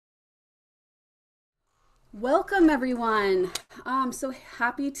Welcome everyone. I'm so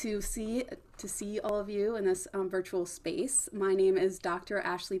happy to see all of you in this virtual space. My name is Dr.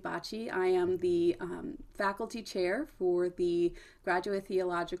 Ashley Bacci. I am the faculty chair for the Graduate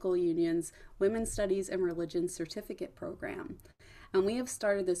Theological Union's Women's Studies and Religion Certificate Program. And we have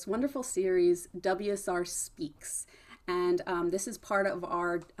started this wonderful series, WSR Speaks. And this is part of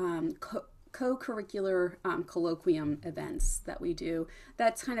our co-curricular colloquium events that we do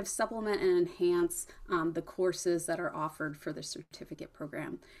that kind of supplement and enhance the courses that are offered for the certificate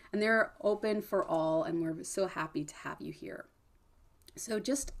program. And they're open for all, and we're so happy to have you here. So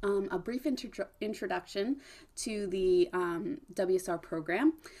just a brief introduction to the WSR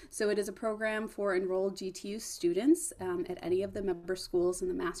program. So it is a program for enrolled GTU students at any of the member schools in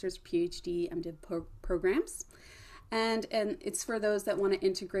the master's, PhD, MDiv programs. And it's for those that want to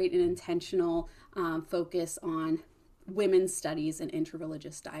integrate an intentional focus on women's studies and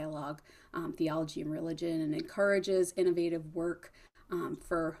interreligious dialogue, theology and religion, and encourages innovative work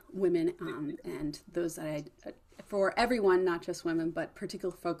for women and those that for everyone, not just women, but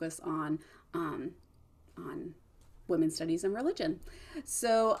particular focus on women's studies and religion.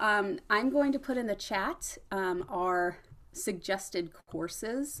 So I'm going to put in the chat our suggested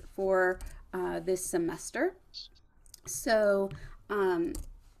courses for this semester. So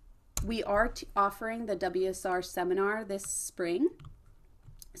we are offering the WSR seminar this spring.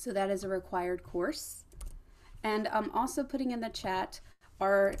 So that is a required course. And I'm also putting in the chat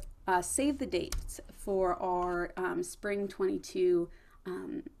our save the dates for our spring 22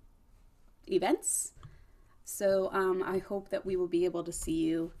 events. So I hope that we will be able to see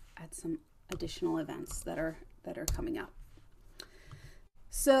you at some additional events that are coming up.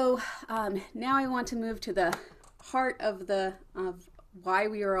 So now I want to move to the heart of why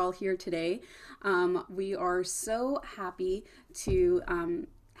we are all here today. We are so happy to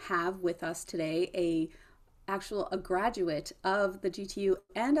have with us today a graduate of the GTU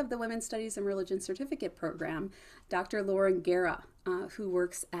and of the Women's Studies and Religion Certificate Program, Dr. Lauren Guerra, who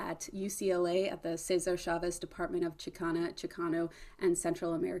works at UCLA at the Cesar Chavez Department of Chicano, and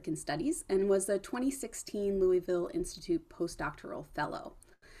Central American Studies, and was a 2016 Louisville Institute postdoctoral fellow.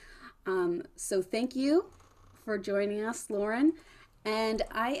 So thank you for joining us, Lauren. And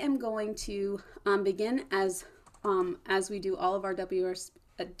I am going to begin as we do all of our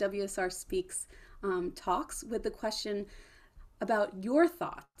WSR Speaks talks with the question about your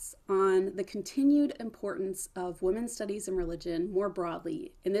thoughts on the continued importance of women's studies and religion more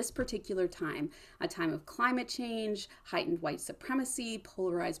broadly in this particular time, a time of climate change, heightened white supremacy,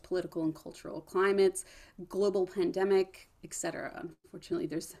 polarized political and cultural climates, global pandemic, etc. Unfortunately,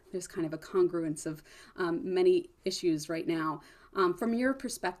 there's kind of a congruence of many issues right now. From your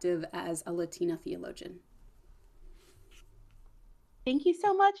perspective as a Latina theologian. Thank you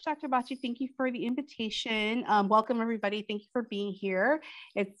so much, Dr. Bacci. Thank you for the invitation. Welcome, everybody. Thank you for being here.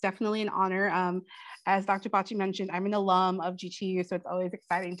 It's definitely an honor. As Dr. Bacci mentioned, I'm an alum of GTU, so it's always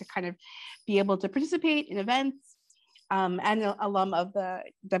exciting to kind of be able to participate in events and an alum of the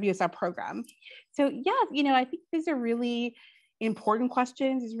WSR program. So yeah, I think these are really important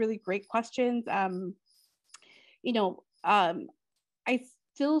questions, these really great questions. I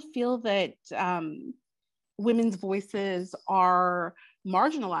still feel that women's voices are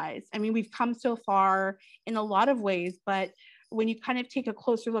marginalized. I mean, we've come so far in a lot of ways, but when you kind of take a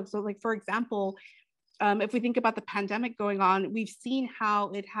closer look, so like, for example, if we think about the pandemic going on, we've seen how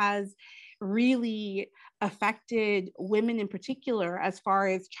it has really affected women in particular, as far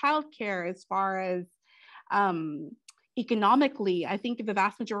as childcare, as far as economically. I think the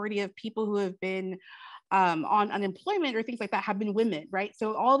vast majority of people who have been on unemployment or things like that have been women, right?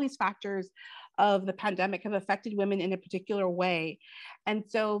 So all these factors of the pandemic have affected women in a particular way. And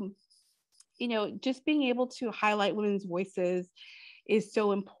so, just being able to highlight women's voices is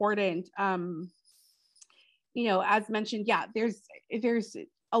so important. As mentioned, there's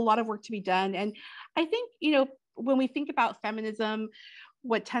a lot of work to be done. And I think, when we think about feminism,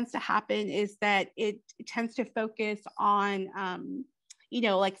 what tends to happen is that it tends to focus on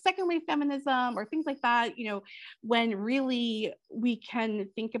like second wave feminism or things like that, when really we can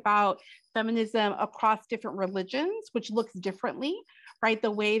think about feminism across different religions, which looks differently, right? The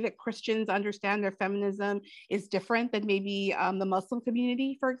way that Christians understand their feminism is different than maybe the Muslim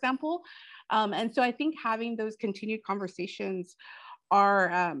community, for example. And so I think having those continued conversations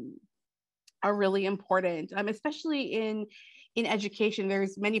are really important, especially in education.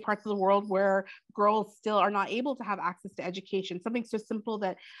 There's many parts of the world where girls still are not able to have access to education. Something so simple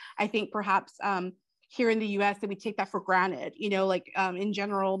that I think perhaps here in the US that we take that for granted. Like in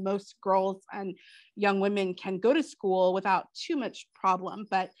general, most girls and young women can go to school without too much problem,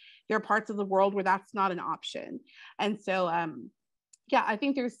 but there are parts of the world where that's not an option. And so, yeah, I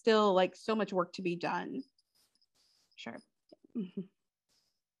think there's still like so much work to be done. Sure.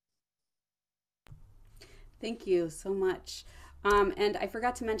 Thank you so much. And I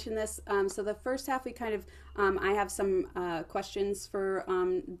forgot to mention this. So the first half, we kind of, I have some questions for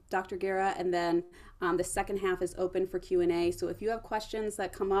Dr. Guerra, and then the second half is open for Q&A. So if you have questions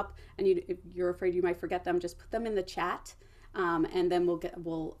that come up and if you're afraid you might forget them, just put them in the chat, and then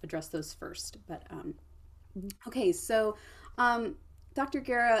we'll address those first. But okay, so Dr.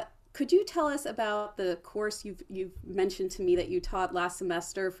 Guerra, could you tell us about the course you've mentioned to me that you taught last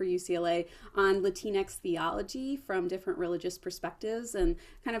semester for UCLA on Latinx theology from different religious perspectives, and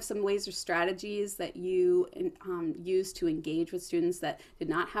kind of some ways or strategies that you use to engage with students that did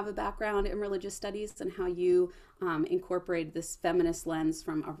not have a background in religious studies, and how you incorporated this feminist lens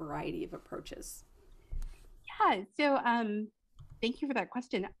from a variety of approaches? Yeah, so thank you for that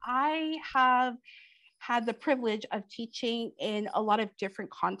question. I have had the privilege of teaching in a lot of different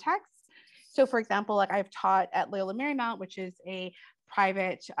contexts. So for example, like I've taught at Loyola Marymount, which is a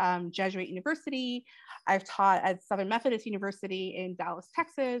private Jesuit university. I've taught at Southern Methodist University in Dallas,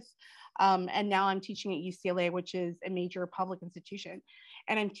 Texas. And now I'm teaching at UCLA, which is a major public institution.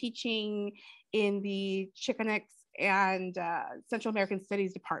 And I'm teaching in the Chicanx and Central American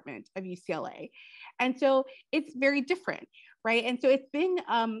Studies Department of UCLA. And so it's very different, right? And so it's been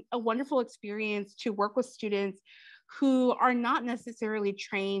a wonderful experience to work with students who are not necessarily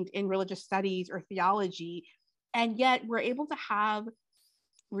trained in religious studies or theology, and yet we're able to have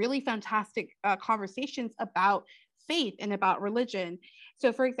really fantastic conversations about faith and about religion.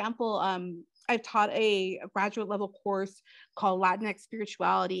 So for example, I've taught a graduate level course called Latinx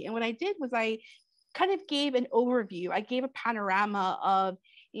Spirituality. And what I did was I kind of gave an overview. I gave a panorama of,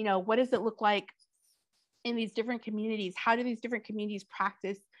 what does it look like in these different communities? How do these different communities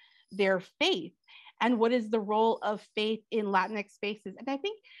practice their faith? And what is the role of faith in Latinx spaces? And I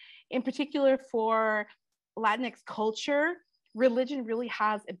think in particular for Latinx culture, religion really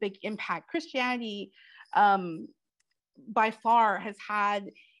has a big impact. Christianity by far has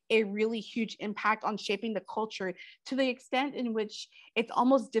had a really huge impact on shaping the culture, to the extent in which it's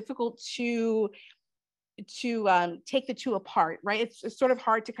almost difficult to take the two apart, right? It's sort of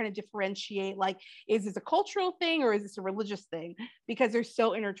hard to kind of differentiate, like, is this a cultural thing or is this a religious thing? Because they're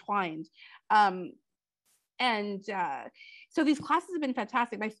so intertwined. So these classes have been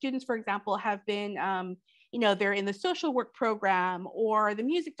fantastic. My students, for example, have been, they're in the social work program or the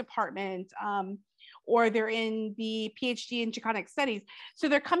music department, or they're in the PhD in Chicanic studies. So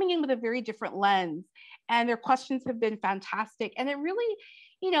they're coming in with a very different lens, and their questions have been fantastic. And it really,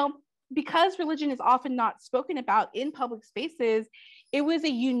 because religion is often not spoken about in public spaces, it was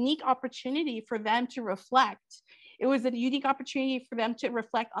a unique opportunity for them to reflect. It was a unique opportunity for them to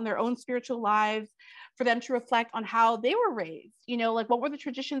reflect on their own spiritual lives, for them to reflect on how they were raised, like what were the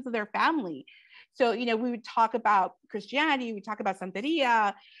traditions of their family. So, we would talk about Christianity, we talk about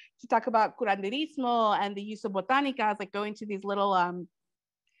Santeria, we talk about curanderismo and the use of botanicas, like going to these little,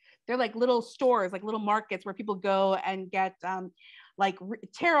 they're like little stores, like little markets where people go and get like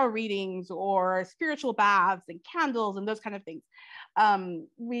tarot readings or spiritual baths and candles and those kind of things.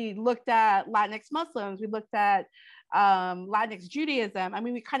 We looked at Latinx Muslims, we looked at Latinx Judaism. I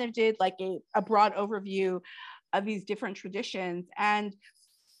mean, we kind of did like a broad overview of these different traditions. And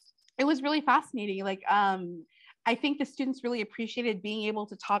it was really fascinating. Like, I think the students really appreciated being able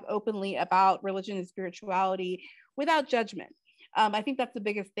to talk openly about religion and spirituality without judgment. I think that's the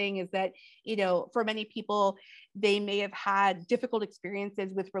biggest thing, is that, for many people, they may have had difficult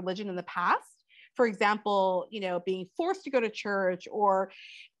experiences with religion in the past. For example, being forced to go to church, or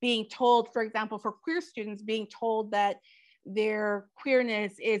being told, for example, for queer students, being told that their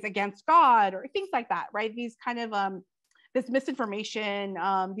queerness is against God, or things like that, right? These kind of, this misinformation,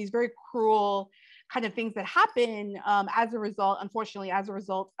 these very cruel kind of things that happen as a result, unfortunately, as a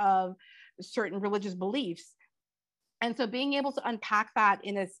result of certain religious beliefs. And so being able to unpack that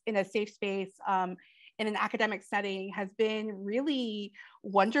in a safe space, in an academic setting, has been really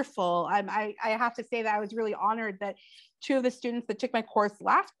wonderful. I have to say that I was really honored that 2 of the students that took my course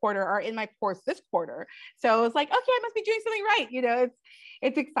last quarter are in my course this quarter. So I was like, okay, I must be doing something right.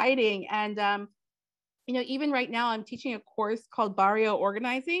 It's exciting. And, even right now I'm teaching a course called Barrio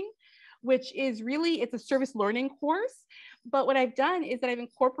Organizing, which is really, it's a service learning course. But what I've done is that I've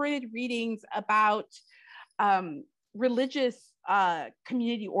incorporated readings about religious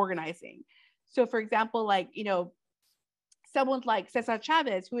community organizing. So for example, like, someone like Cesar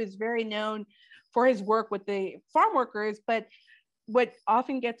Chavez, who is very known for his work with the farm workers. But what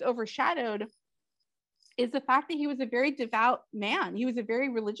often gets overshadowed is the fact that he was a very devout man. He was a very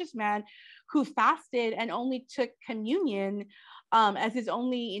religious man who fasted and only took communion as his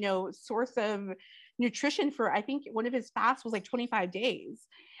only, source of nutrition for, I think one of his fasts was like 25 days.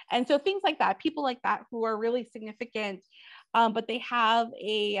 And so things like that, people like that who are really significant, but they have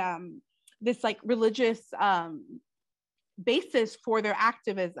this like religious basis for their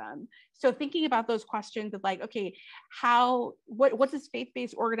activism. So thinking about those questions of like, okay, what does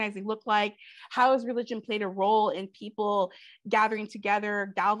faith-based organizing look like? How has religion played a role in people gathering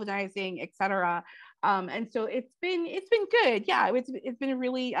together, galvanizing, etc.? And so it's been good. Yeah, it's been a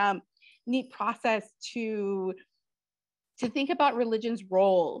really neat process to think about religion's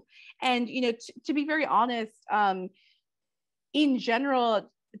role. And to be very honest, in general,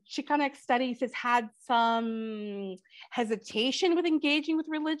 Chicanx studies has had some hesitation with engaging with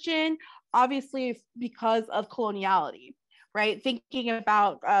religion, obviously because of coloniality, right? Thinking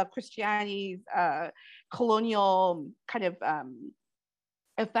about Christianity's colonial kind of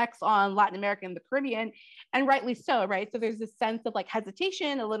effects on Latin America and the Caribbean, and rightly so, right? So there's this sense of like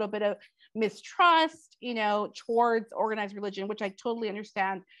hesitation, a little bit of mistrust, towards organized religion, which I totally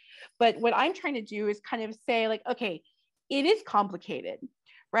understand. But what I'm trying to do is kind of say like, okay, it is complicated,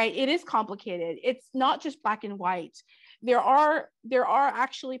 right? It is complicated. It's not just black and white. There are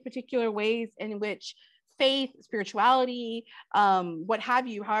actually particular ways in which faith, spirituality, what have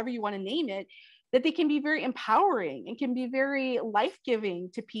you, however you want to name it, that they can be very empowering and can be very life-giving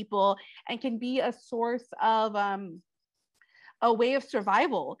to people and can be a source of a way of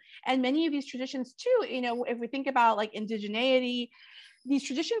survival. And many of these traditions too, if we think about like indigeneity, these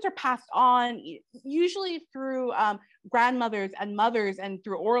traditions are passed on usually through grandmothers and mothers and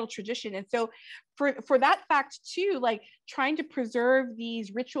through oral tradition. And so for that fact too, like trying to preserve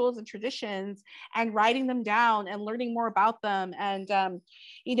these rituals and traditions and writing them down and learning more about them and,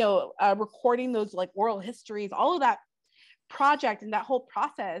 recording those like oral histories, all of that project and that whole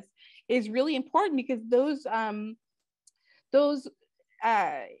process is really important because those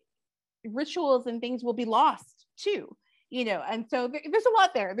rituals and things will be lost too. And so there's a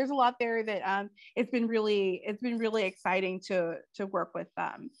lot there. There's a lot there that it's been really exciting to work with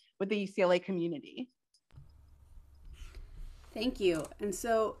the UCLA community. Thank you. And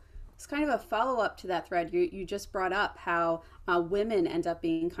so it's kind of a follow-up to that thread. You just brought up how women end up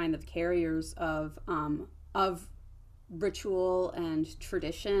being kind of carriers of ritual and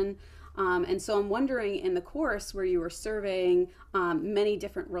tradition. And so I'm wondering, in the course where you were surveying many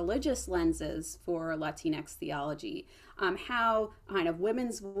different religious lenses for Latinx theology, how kind of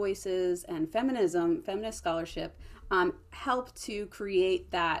women's voices and feminism, feminist scholarship, help to create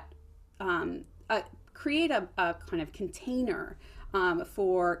that, create a kind of container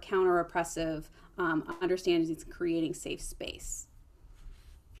for counter-oppressive understandings and creating safe space.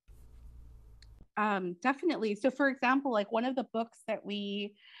 Definitely. So for example, like one of the books that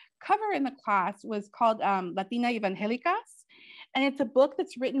we cover in the class was called Latina Evangelicas. And it's a book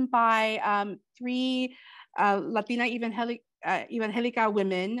that's written by three Latina Evangelica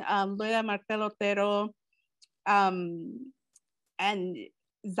women, Loida Martel Otero, and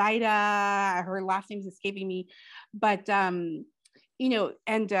Zaida, her last name is escaping me, but,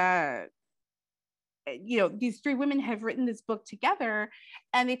 these three women have written this book together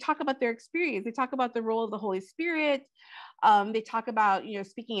and they talk about their experience. They talk about the role of the Holy Spirit. They talk about,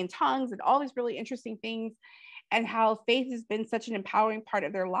 speaking in tongues and all these really interesting things and how faith has been such an empowering part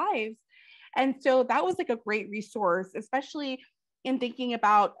of their lives. And so that was like a great resource, especially in thinking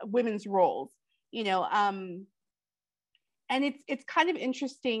about women's roles, and it's kind of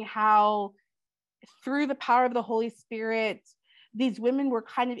interesting how through the power of the Holy Spirit, these women were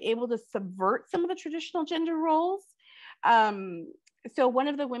kind of able to subvert some of the traditional gender roles. So one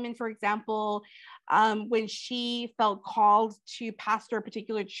of the women, for example, when she felt called to pastor a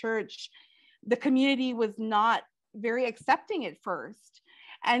particular church, the community was not very accepting at first.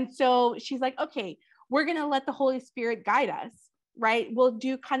 And so she's like, okay, we're going to let the Holy Spirit guide us, right? We'll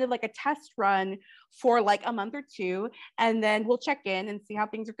do kind of like a test run for like a month or two, and then we'll check in and see how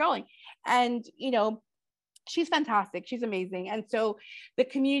things are going. And, she's fantastic. She's amazing. And so the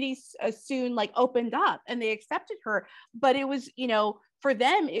community soon like opened up and they accepted her. But it was, for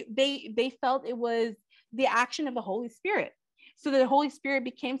them, they felt it was the action of the Holy Spirit. So the Holy Spirit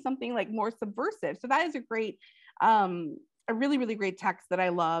became something like more subversive. So that is a great, a really, really great text that I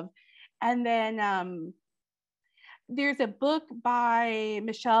love. And then there's a book by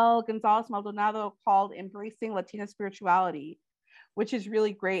Michelle Gonzalez Maldonado called Embracing Latina Spirituality, which is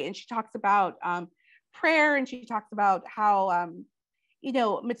really great. And she talks about prayer, and she talks about how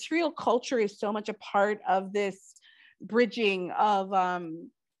material culture is so much a part of this bridging of,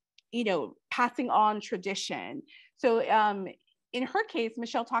 passing on tradition. So in her case,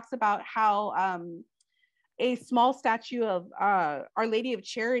 Michelle talks about how a small statue of Our Lady of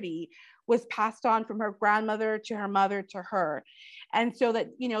Charity was passed on from her grandmother to her mother to her. And so that,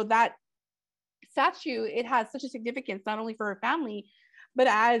 that statue, it has such a significance, not only for her family, but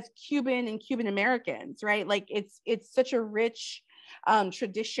as Cuban and Cuban Americans, right? Like it's such a rich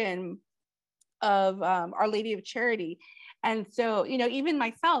tradition of Our Lady of Charity. And so, even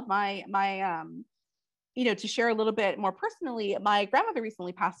myself, my to share a little bit more personally, my grandmother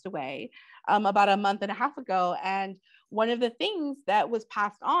recently passed away about a month and a half ago. And one of the things that was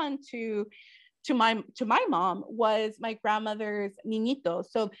passed on to my mom was my grandmother's niñito.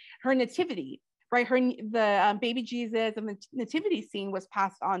 So her nativity, right? The baby Jesus and the nativity scene was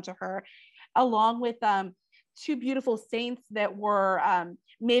passed on to her, along with two beautiful saints that were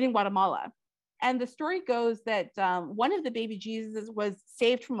made in Guatemala. And the story goes that one of the baby Jesuses was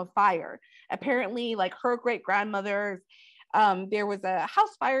saved from a fire. Apparently, like her great grandmother's, there was a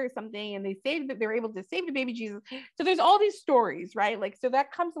house fire or something, and they were able to save the baby Jesus. So there's all these stories, right? Like, so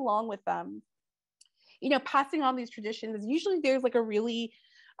that comes along with passing on these traditions. Usually there's like a really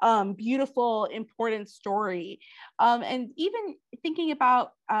beautiful, important story. And even thinking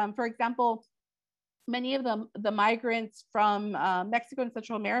about, for example, many of the migrants from Mexico and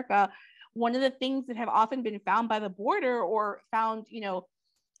Central America, one of the things that have often been found by the border or found,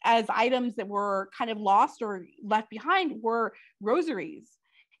 as items that were kind of lost or left behind were rosaries.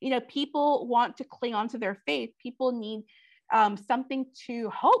 People want to cling on to their faith. People need something to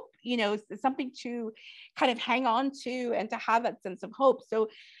hope, something to kind of hang on to and to have that sense of hope. So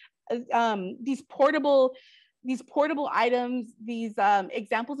these portable items, these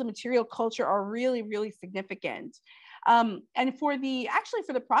examples of material culture are really, really significant. And for the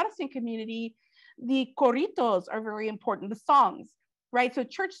Protestant community, the corritos are very important, the songs, right? So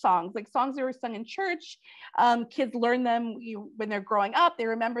church songs, like songs that were sung in church, kids learn them when they're growing up, they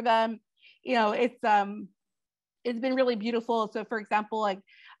remember them. It's been really beautiful. So for example, like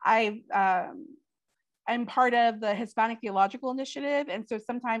I'm part of the Hispanic Theological Initiative. And so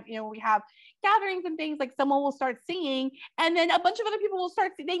sometimes, we have gatherings and things, like someone will start singing and then a bunch of other people will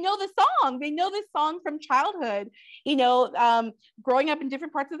start, they know the song. They know this song from childhood, growing up in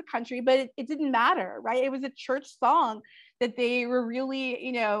different parts of the country, but it didn't matter, right? It was a church song that they were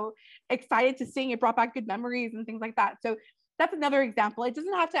really, excited to sing. It brought back good memories and things like that. So that's another example. It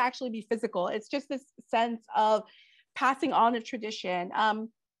doesn't have to actually be physical. It's just this sense of passing on a tradition.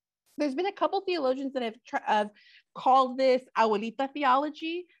 There's been a couple theologians that have called this abuelita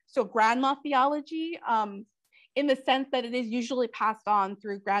theology, so grandma theology, in the sense that it is usually passed on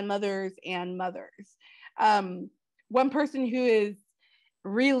through grandmothers and mothers. One person who is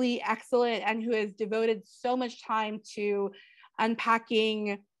really excellent and who has devoted so much time to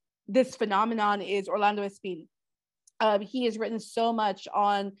unpacking this phenomenon is Orlando Espín. He has written so much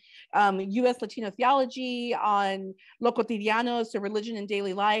on U.S. Latino theology, on lo cotidiano, so religion and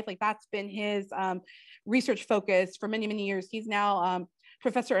daily life. Like that's been his research focus for many, many years. He's now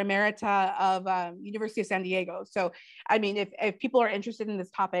professor emerita of University of San Diego. So, I mean, if people are interested in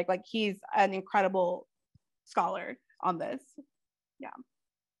this topic, like he's an incredible scholar on this. Yeah.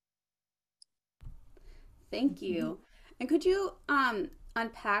 Thank you. And could you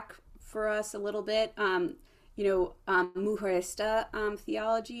unpack for us a little bit, mujerista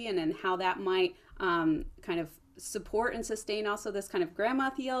theology, and then how that might kind of support and sustain also this kind of grandma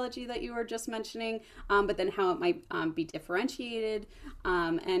theology that you were just mentioning, but then how it might be differentiated,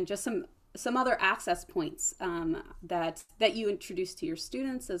 and just some other access points that you introduce to your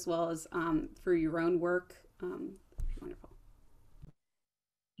students as well as for your own work. Wonderful.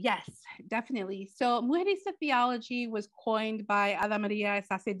 Yes, definitely. So mujerista theology was coined by Ada Maria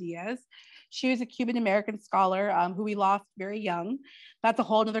Sase Diaz. She was a Cuban American scholar who we lost very young. That's a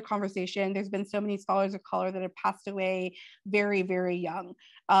whole other conversation. There's been so many scholars of color that have passed away very, very young,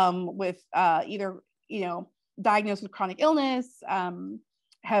 with either, diagnosed with chronic illness,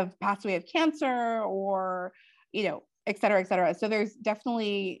 have passed away of cancer, or, et cetera, et cetera. So there's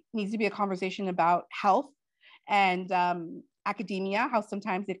definitely needs to be a conversation about health and academia, how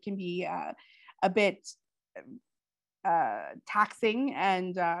sometimes it can be a bit taxing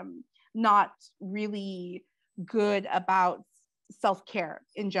and not really good about self-care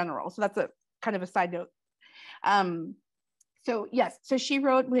in general. So that's a kind of a side note. So yes, so she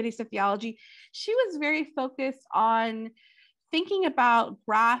wrote Mujerista Theology. She was very focused on thinking about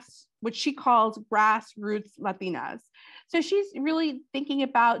what she calls grassroots Latinas. So she's really thinking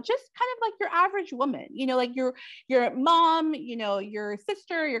about just kind of like your average woman, like your mom, your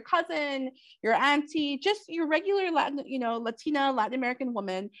sister, your cousin, your auntie, just your regular Latin, Latina, Latin American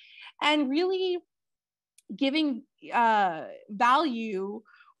woman, and really giving value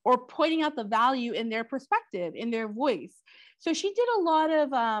or pointing out the value in their perspective, in their voice. So she did a lot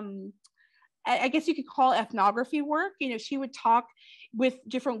of, I guess you could call ethnography work. She would talk with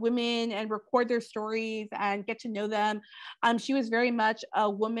different women and record their stories and get to know them. She was very much a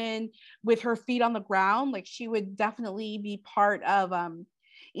woman with her feet on the ground. Like she would definitely be part of,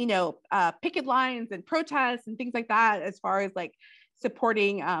 picket lines and protests and things like that, as far as like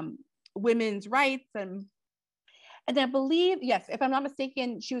supporting women's rights. And I believe, yes, if I'm not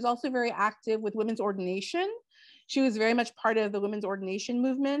mistaken, she was also very active with women's ordination. She was very much part of the women's ordination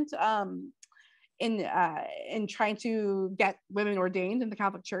movement in trying to get women ordained in the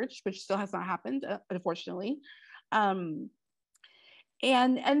Catholic Church, which still has not happened, unfortunately. And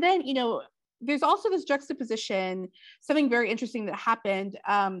then, there's also this juxtaposition, something very interesting that happened.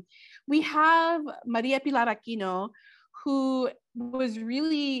 We have Maria Pilar Aquino, who was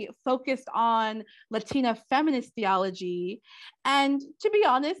really focused on Latina feminist theology. And to be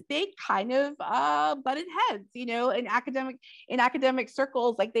honest, they kind of butted heads, in academic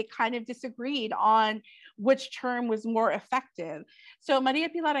circles, like they kind of disagreed on which term was more effective. So Maria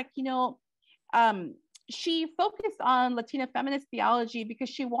Pilar Aquino, she focused on Latina feminist theology because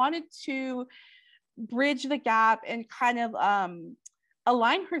she wanted to bridge the gap and kind of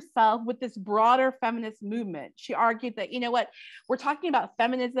align herself with this broader feminist movement. She argued that, we're talking about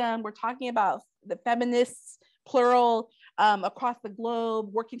feminism, we're talking about the feminists, plural, across the globe,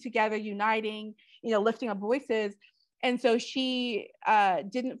 working together, uniting, lifting up voices. And so she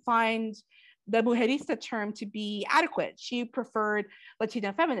didn't find the mujerista term to be adequate. She preferred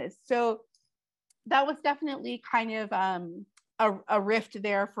Latina feminists. So that was definitely kind of a rift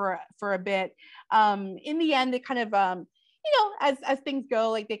there for a bit. In the end, they kind of, as things go,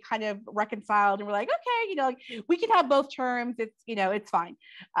 like they kind of reconciled and were like, okay, like we can have both terms. It's, it's fine.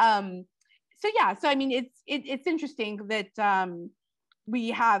 So yeah, so I mean, it's interesting that we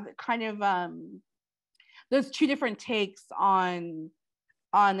have kind of those two different takes on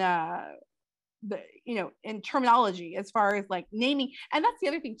the, in terminology, as far as like naming. And that's the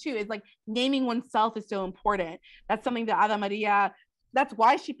other thing too, is like naming oneself is so important. That's something that Ada Maria, that's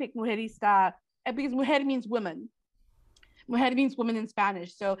why she picked mujerista, because mujer means woman. Mujer means woman in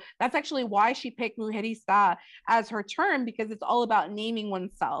Spanish. So that's actually why she picked mujerista as her term, because it's all about naming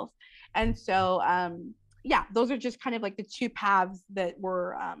oneself. And so, yeah, those are just kind of like the two paths that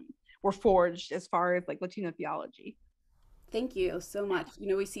were forged as far as like Latino theology. Thank you so much.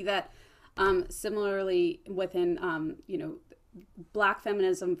 We see that similarly within, Black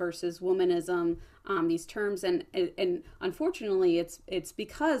feminism versus womanism, these terms, and unfortunately, it's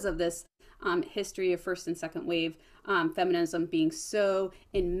because of this history of first and second wave feminism being so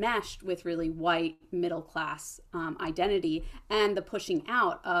enmeshed with really white middle class identity, and the pushing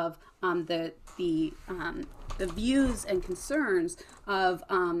out of the views and concerns of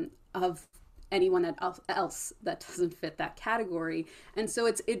anyone else that doesn't fit that category. And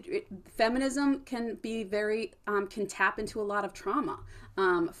so feminism can be very can tap into a lot of trauma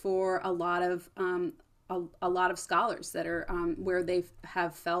for a lot of scholars that are where they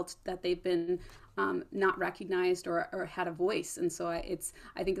have felt that they've been not recognized or had a voice. And so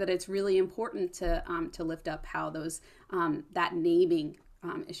I think that it's really important to lift up how those that naming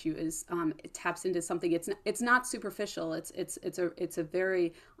issue is it taps into something. It's not superficial. It's a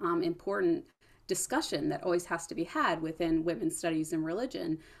very important discussion that always has to be had within women's studies and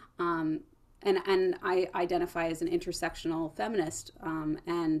religion. And I identify as an intersectional feminist,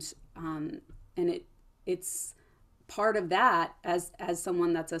 and it's part of that as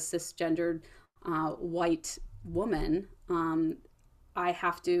someone that's a cisgendered white woman. I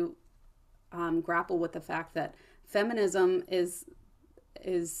have to grapple with the fact that feminism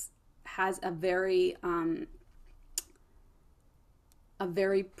has a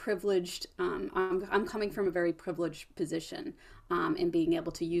very privileged. I'm coming from a very privileged position in being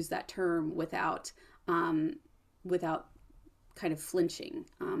able to use that term without kind of flinching,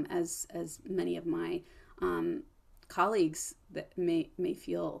 as many of my colleagues that may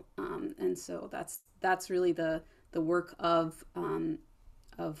feel, and so that's really the work of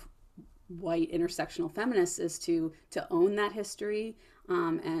white intersectional feminists, is to own that history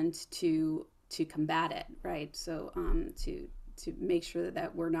and to combat it, right? So to make sure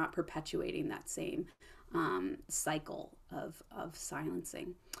that we're not perpetuating that same cycle of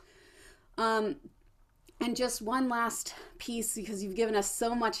silencing. And just one last piece, because you've given us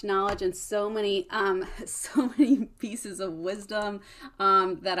so much knowledge and so many so many pieces of wisdom,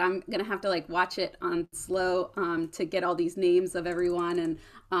 that I'm gonna have to like watch it on slow, to get all these names of everyone, and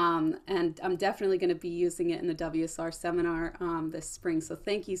I'm definitely going to be using it in the WSR seminar this spring. So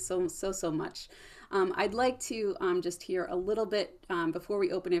thank you so much. I'd like to just hear a little bit, before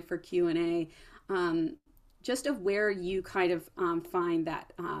we open it for Q&A, just of where you kind of find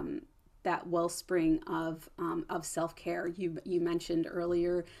that that wellspring of self-care. You mentioned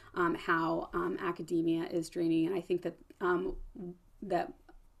earlier how academia is draining, and I think that that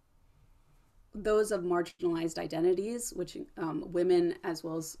those of marginalized identities, which women as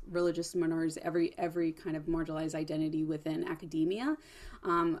well as religious minorities, every kind of marginalized identity within academia,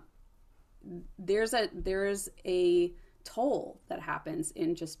 there's a toll that happens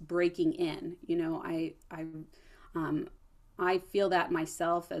in just breaking in. You know, I feel that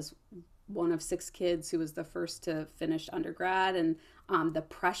myself as one of 6 kids who was the first to finish undergrad, and the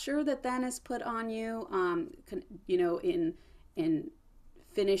pressure that then is put on you, you know, in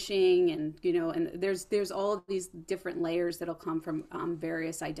finishing, and you know, and there's all of these different layers that'll come from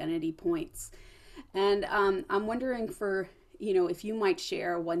various identity points. And I'm wondering, for you know, if you might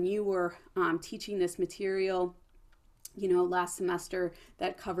share, when you were teaching this material, you know, last semester,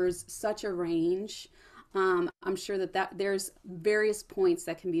 that covers such a range. I'm sure that there's various points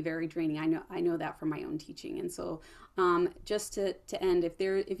that can be very draining. I know that from my own teaching. And so just to end,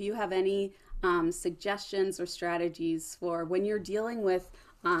 if you have any suggestions or strategies for when you're dealing with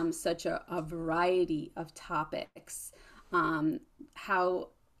such a variety of topics,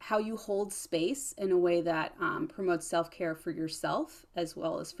 how you hold space in a way that promotes self-care for yourself as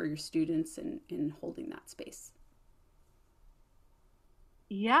well as for your students, in holding that space.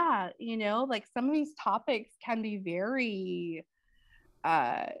 Yeah, you know, like some of these topics can be very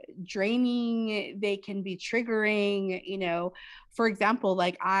draining. They can be triggering. You know, for example,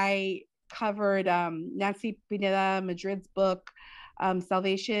 like I covered Nancy Pineda Madrid's book,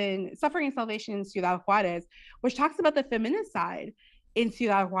 Suffering and Salvation in Ciudad Juarez, which talks about the feminist side in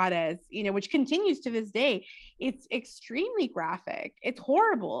Ciudad Juarez, you know, which continues to this day. It's extremely graphic. It's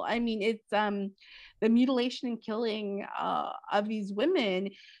horrible. I mean, it's the mutilation and killing of these women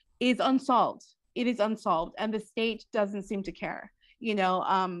is unsolved. It is unsolved, and the state doesn't seem to care, you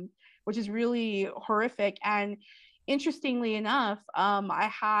know, which is really horrific. And interestingly enough,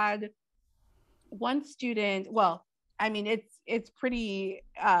 I had one student, well, I mean, it's pretty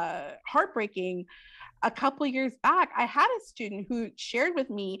heartbreaking. A couple of years back, I had a student who shared with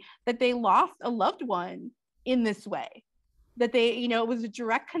me that they lost a loved one in this way, that they, you know, it was a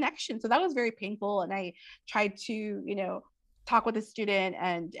direct connection. So that was very painful. And I tried to, you know, talk with the student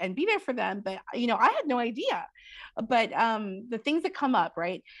and be there for them. But, you know, I had no idea. But the things that come up,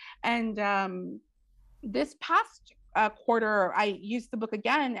 right? And this past quarter, I used the book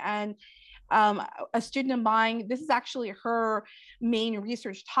again, and a student of mine, this is actually her main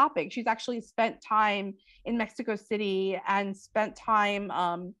research topic. She's actually spent time in Mexico City and spent time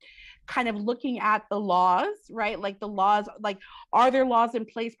kind of looking at the laws, right? Like the laws, like, are there laws in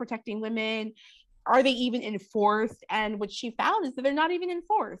place protecting women? Are they even enforced? And what she found is that they're not even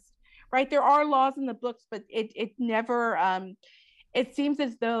enforced, right? There are laws in the books, but it never, it seems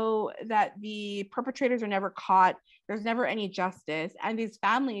as though that the perpetrators are never caught. There's never any justice, and these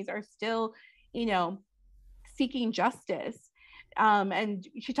families are still, you know, seeking justice. And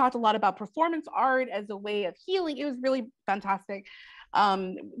she talked a lot about performance art as a way of healing. It was really fantastic,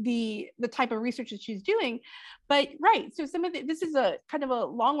 the type of research that she's doing. But right, so this is a kind of a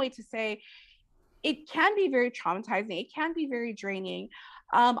long way to say it can be very traumatizing. It can be very draining.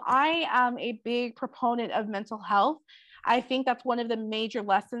 I am a big proponent of mental health. I think that's one of the major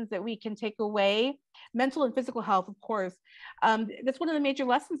lessons that we can take away. Mental and physical health, of course. That's one of the major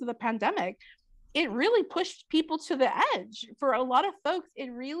lessons of the pandemic. It really pushed people to the edge. For a lot of folks,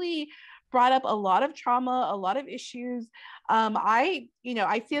 it really brought up a lot of trauma, a lot of issues. I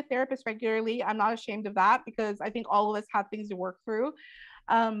see a therapist regularly. I'm not ashamed of that, because I think all of us have things to work through.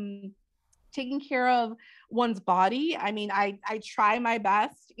 Taking care of one's body. I mean, I try my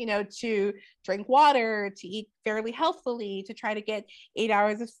best, you know, to drink water, to eat fairly healthfully, to try to get 8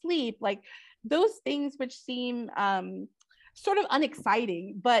 hours of sleep, like those things which seem sort of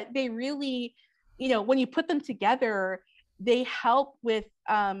unexciting, but they really, you know, when you put them together, they help with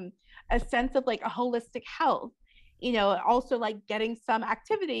a sense of like a holistic health. You know, also like getting some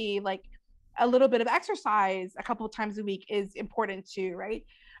activity, like a little bit of exercise a couple of times a week is important too, right?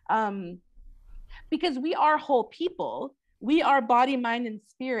 Because we are whole people. We are body, mind, and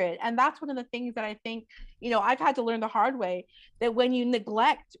spirit. And that's one of the things that I think, you know, I've had to learn the hard way, that when you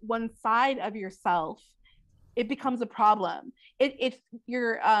neglect one side of yourself, it becomes a problem.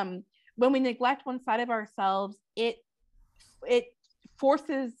 When we neglect one side of ourselves, it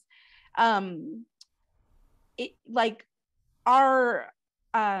forces it, like our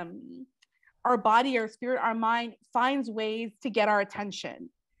body, our spirit, our mind finds ways to get our attention,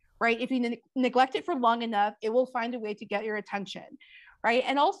 right? If you neglect it for long enough, it will find a way to get your attention, right?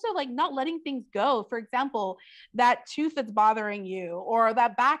 And also like not letting things go. For example, that tooth that's bothering you, or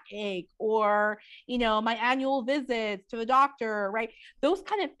that backache, or, you know, my annual visits to the doctor, right? Those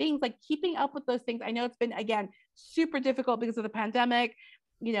kind of things, like keeping up with those things. I know it's been, again, super difficult because of the pandemic,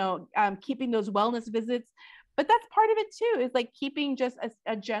 you know, keeping those wellness visits, but that's part of it too, is like keeping just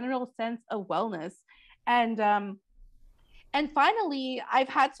a general sense of wellness. And finally, I've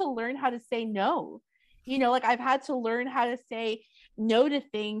had to learn how to say no. You know, like I've had to learn how to say no to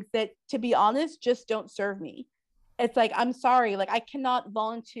things that, to be honest, just don't serve me. It's like, I'm sorry, like I cannot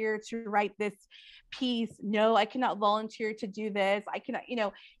volunteer to write this piece. No, I cannot volunteer to do this. I cannot, you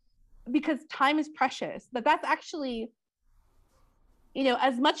know, because time is precious. But that's actually, you know,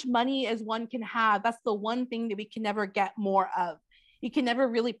 as much money as one can have, that's the one thing that we can never get more of. You can never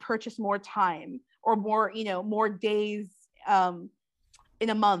really purchase more time or more, you know, more days in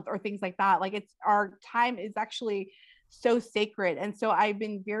a month or things like that. Like it's, our time is actually so sacred. And so I've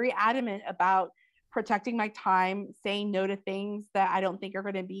been very adamant about protecting my time, saying no to things that I don't think are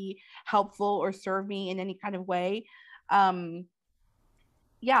going to be helpful or serve me in any kind of way. Yeah,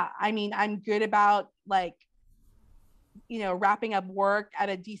 I mean, I'm good about like, you know, wrapping up work at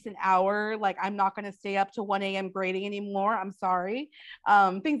a decent hour. Like I'm not going to stay up to 1 a.m. grading anymore. I'm sorry.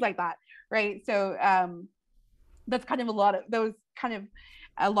 Things like that. Right. So that's kind of a lot of those kind of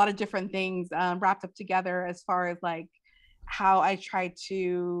a lot of different things wrapped up together as far as like how I try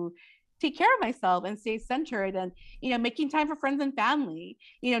to take care of myself and stay centered, and, you know, making time for friends and family,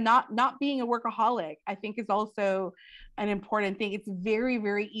 you know, not being a workaholic, I think is also an important thing. It's very,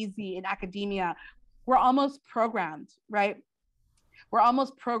 very easy in academia. We're almost programmed, right? We're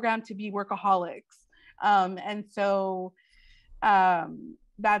almost programmed to be workaholics. And so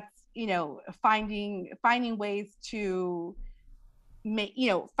that's, you know, finding ways to make, you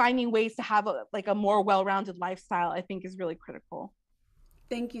know, finding ways to have a more well-rounded lifestyle, I think is really critical.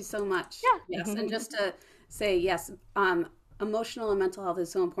 Thank you so much. Yeah. Yes, and just to say, yes, emotional and mental health is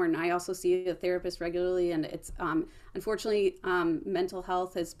so important. I also see a therapist regularly, and it's unfortunately mental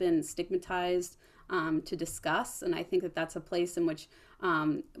health has been stigmatized to discuss, and I think that that's a place in which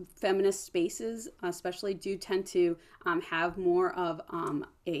feminist spaces, especially, do tend to have more of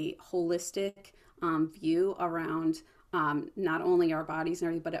a holistic view around not only our bodies and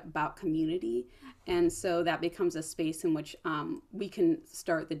everything, but about community. And so that becomes a space in which we can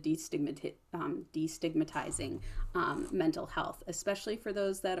start the destigmatizing mental health, especially for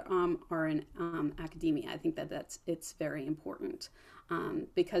those that are in academia. I think that it's very important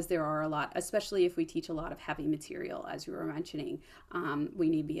because there are a lot, especially if we teach a lot of heavy material, as you were mentioning, we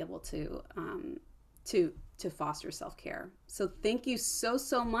need to be able to foster self-care. So thank you so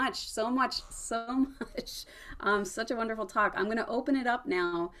much. Such a wonderful talk. I'm going to open it up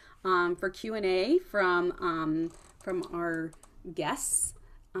now for Q&A from our guests.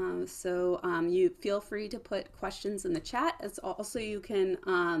 So you feel free to put questions in the chat. It's also, you can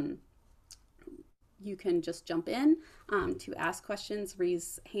just jump in to ask questions,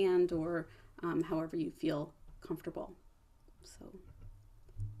 raise hand, or however you feel comfortable. So.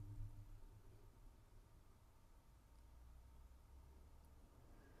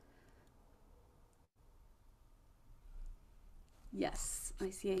 Yes, I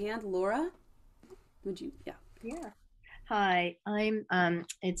see a hand. Laura, would you? Yeah. Yeah. Hi,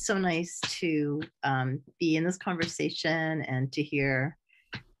 it's so nice to be in this conversation and to hear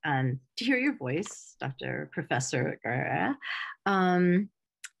your voice, Dr. Professor Guerra. And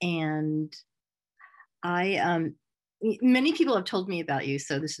many people have told me about you,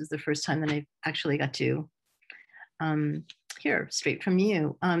 so this is the first time that I've actually got to hear straight from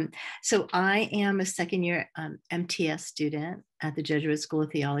you. So I am a second year MTS student at the Jesuit School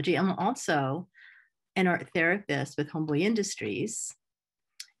of Theology. I'm also an art therapist with Homeboy Industries.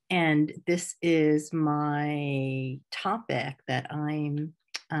 And this is my topic that I'm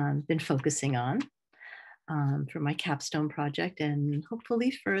been focusing on for my capstone project, and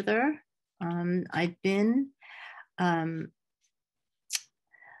hopefully further. I've been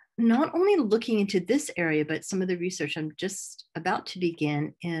not only looking into this area, but some of the research I'm just about to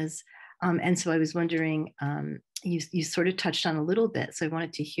begin is, and so I was wondering, you sort of touched on a little bit, so I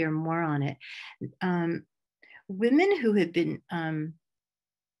wanted to hear more on it. Women who have been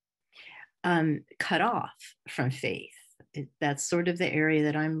cut off from faith, that's sort of the area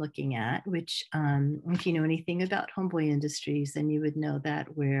that I'm looking at, which if you know anything about Homeboy Industries, then you would know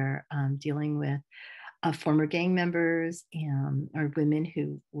that we're dealing with former gang members or women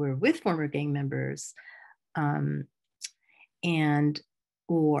who were with former gang members, and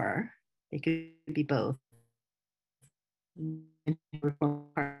or they could be both.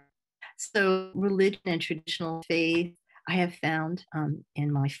 So religion and traditional faith, I have found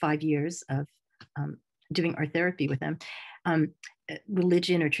in my 5 years of doing art therapy with them,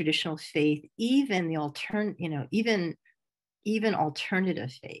 religion or traditional faith, even the even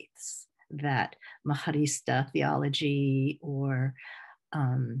alternative faiths, that Maharista theology or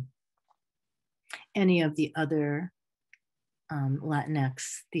any of the other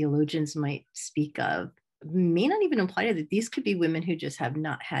Latinx theologians might speak of, may not even imply that these could be women who just have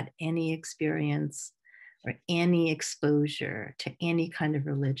not had any experience or any exposure to any kind of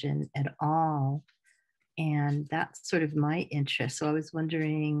religion at all. And that's sort of my interest. So I was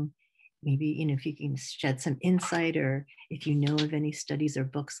wondering, maybe, you know, if you can shed some insight, or if you know of any studies or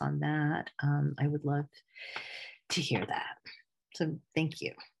books on that, I would love to hear that. So thank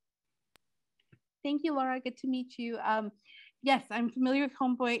you. Thank you, Laura. Good to meet you. Yes, I'm familiar with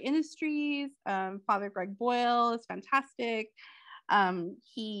Homeboy Industries. Father Greg Boyle is fantastic.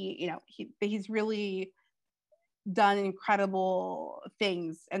 He's really done incredible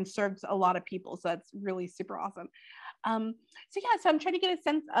things and served a lot of people. So that's really super awesome. So I'm trying to get a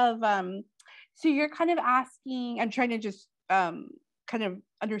sense of, so you're kind of asking, I'm trying to just kind of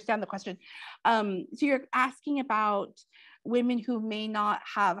understand the question. So you're asking about women who may not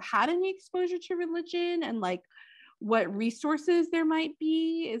have had any exposure to religion and like what resources there might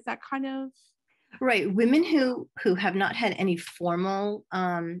be. Is that kind of right? Women who have not had any formal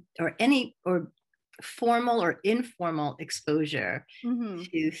or formal or informal exposure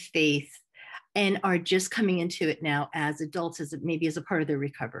to faith, and are just coming into it now as adults, maybe as a part of their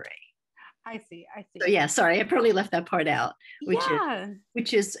recovery. I see. So yeah, sorry, I probably left that part out,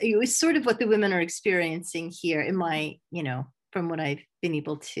 which is it was sort of what the women are experiencing here in my, you know, from what I've been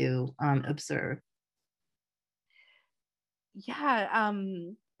able to observe. Yeah.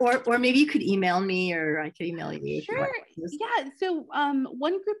 Or maybe you could email me, or I could email you. Sure. Yeah. So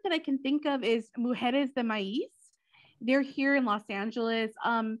one group that I can think of is Mujeres de Maíz. They're here in Los Angeles.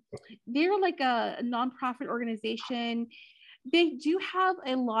 They're like a nonprofit organization. They do have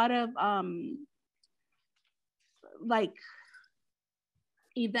a lot of like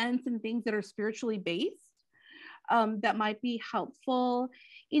events and things that are spiritually based that might be helpful,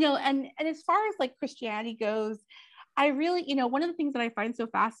 you know, and as far as like Christianity goes, I really, you know, one of the things that I find so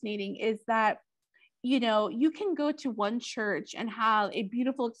fascinating is that, you know, you can go to one church and have a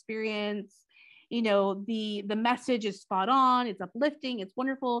beautiful experience. You know, the message is spot on, it's uplifting, it's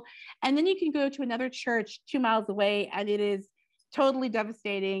wonderful. And then you can go to another church 2 miles away and it is totally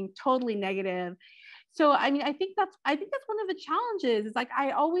devastating, totally negative. So, I mean, I think that's one of the challenges. It's like,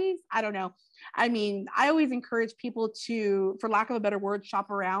 I always encourage people to, for lack of a better word, shop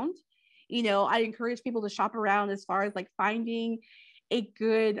around. You know, I encourage people to shop around as far as like finding a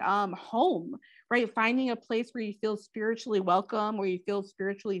good home, right? Finding a place where you feel spiritually welcome, where you feel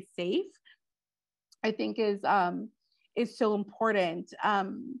spiritually safe, I think is so important. I'll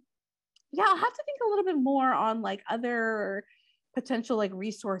have to think a little bit more on like other potential like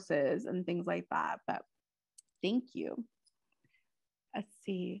resources and things like that. But thank you. Let's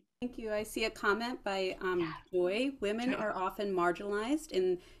see. Thank you. I see a comment by Joy. Women are often marginalized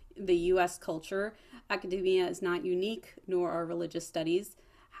in the U.S. culture. Academia is not unique, nor are religious studies.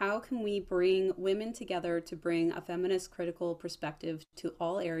 How can we bring women together to bring a feminist critical perspective to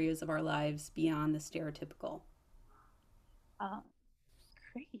all areas of our lives beyond the stereotypical?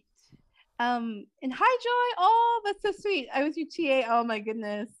 Great. And hi, Joy. Oh, that's so sweet. I was your TA. Oh my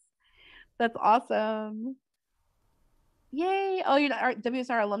goodness. That's awesome. Yay. Oh, you're an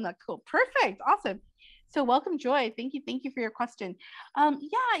WSR alumna. Cool. Perfect. Awesome. So welcome, Joy. Thank you for your question.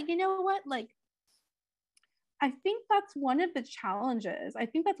 You know what? Like, I think that's one of the challenges. I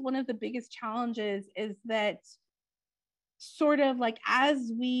think that's one of the biggest challenges is that sort of like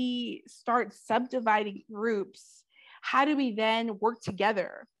as we start subdividing groups, how do we then work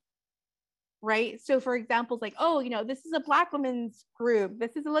together? Right? So for example, it's like, oh, you know, this is a Black women's group.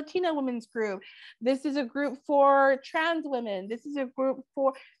 This is a Latina women's group. This is a group for trans women. This is a group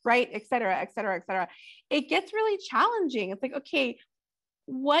for, right, et cetera, et cetera, et cetera. It gets really challenging. It's like, okay,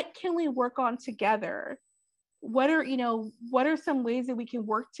 what can we work on together? What are some ways that we can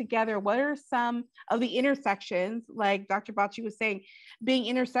work together? What are some of the intersections, like Dr. Bacci was saying,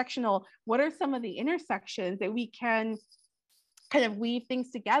 being intersectional? What are some of the intersections that we can kind of weave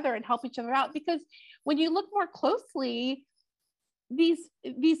things together and help each other out. Because when you look more closely, these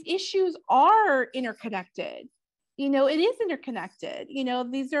issues are interconnected. It is interconnected.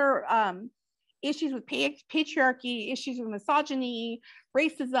 These are issues with patriarchy, issues with misogyny,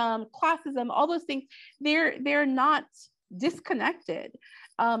 racism, classism, all those things. They're not disconnected.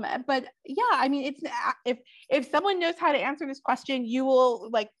 But yeah, I mean, if someone knows how to answer this question, you will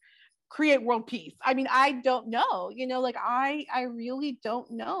like create world peace. I mean, I don't know, like I really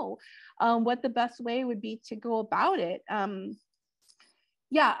don't know what the best way would be to go about it.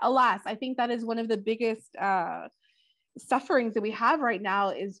 Yeah, alas, I think that is one of the biggest sufferings that we have right now,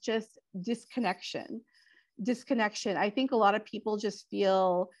 is just disconnection. I think a lot of people just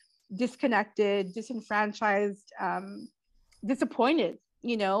feel disconnected, disenfranchised, disappointed,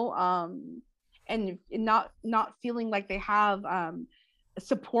 and not feeling like they have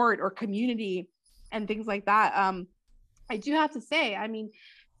support or community and things like that. I do have to say, I mean,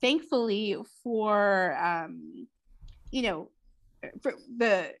 thankfully for for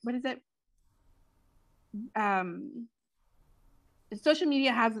the, what is it? Social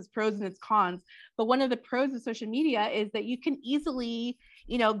media has its pros and its cons, but one of the pros of social media is that you can easily,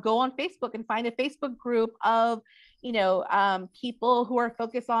 go on Facebook and find a Facebook group of, people who are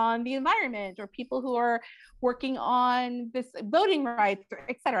focused on the environment, or people who are working on this voting rights,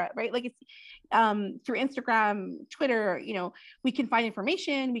 et cetera, right? Like, it's through Instagram, Twitter, we can find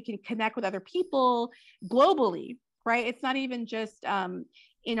information, we can connect with other people globally, right? It's not even just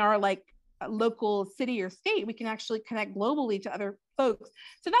in our like local city or state. We can actually connect globally to other folks.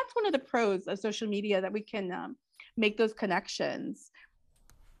 So that's one of the pros of social media, that we can make those connections.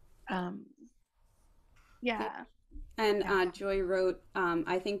 Yeah. And Joy wrote,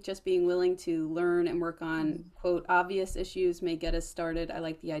 I think just being willing to learn and work on, quote, obvious issues may get us started. I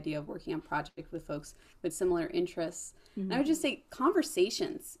like the idea of working on projects with folks with similar interests. And I would just say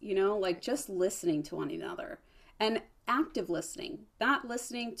conversations, like just listening to one another, and active listening, not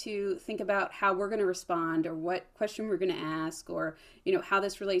listening to think about how we're going to respond or what question we're going to ask, or, how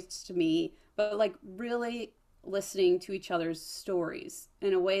this relates to me, but like really listening to each other's stories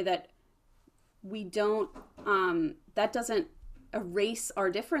in a way that we don't, that doesn't erase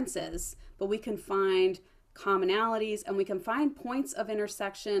our differences, but we can find commonalities and we can find points of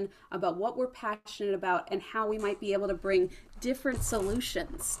intersection about what we're passionate about and how we might be able to bring different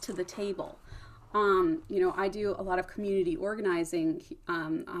solutions to the table. I do a lot of community organizing.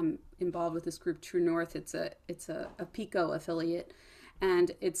 I'm involved with this group, True North. It's a PICO affiliate,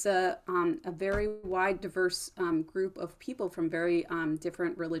 and it's a very wide, diverse group of people from very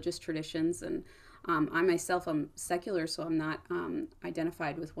different religious traditions. And I myself am secular, so I'm not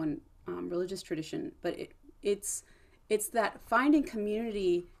identified with one religious tradition. But it's that finding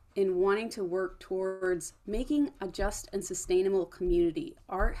community in wanting to work towards making a just and sustainable community.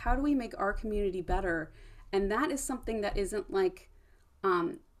 How do we make our community better? And that is something that isn't like,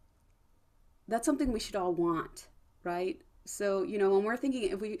 that's something we should all want, right? So, when we're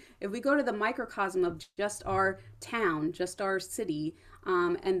thinking, if we go to the microcosm of just our town, just our city,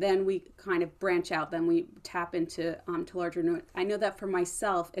 and then we kind of branch out, then we tap into to larger. I know that for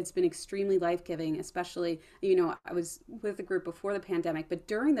myself, it's been extremely life-giving, especially, I was with the group before the pandemic, but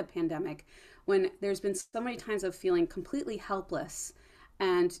during the pandemic, when there's been so many times of feeling completely helpless,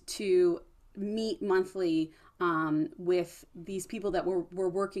 and to meet monthly with these people that were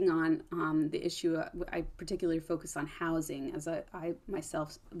working on the issue. I particularly focus on housing, as I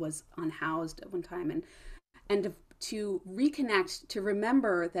myself was unhoused at one time, and to reconnect, to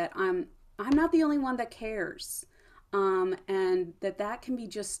remember that I'm not the only one that cares, and that can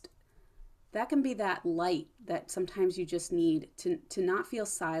be that light that sometimes you just need to not feel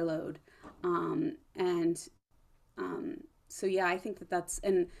siloed, so yeah, I think that's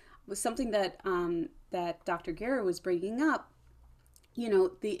and was something that that Dr. Guerra was bringing up.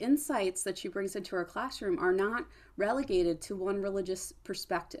 The insights that she brings into our classroom are not relegated to one religious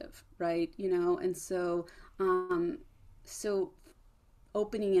perspective, right? And so so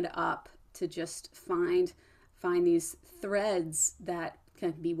opening it up to just find these threads that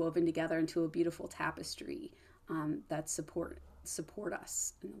can be woven together into a beautiful tapestry that support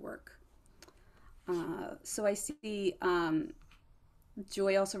us in the work. So I see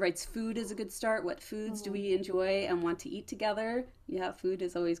Joy also writes, food is a good start. What foods do we enjoy and want to eat together? Yeah, food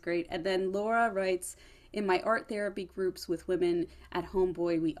is always great. And then Laura writes, in my art therapy groups with women at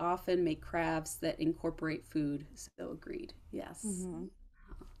Homeboy, we often make crafts that incorporate food. So agreed. Yes.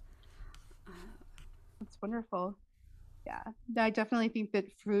 That's wonderful. Yeah, I definitely think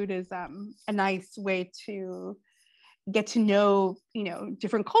that food is a nice way to get to know,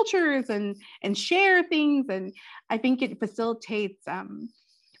 different cultures and share things. And I think it facilitates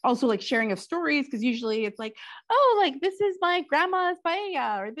also like sharing of stories, because usually it's like, oh, like this is my grandma's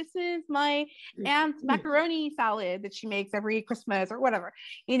paella, or this is my aunt's macaroni salad that she makes every Christmas, or whatever.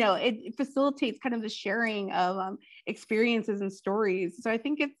 It facilitates kind of the sharing of experiences and stories. So I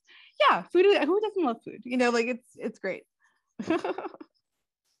think it's, yeah, food. Who doesn't love food? Like it's great.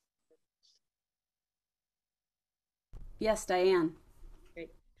 Yes, Diane.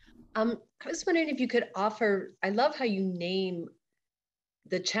 Great. I was wondering if you could offer, I love how you name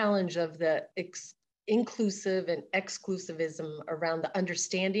the challenge of the inclusive and exclusivism around the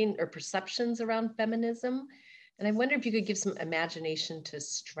understanding or perceptions around feminism. And I wonder if you could give some imagination to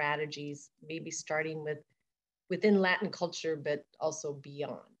strategies, maybe starting within Latin culture, but also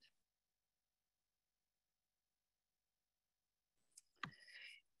beyond.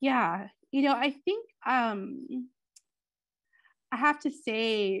 Yeah, I think I have to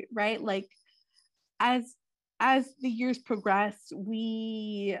say, right, like as the years progress,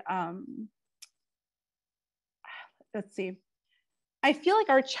 we let's see, I feel like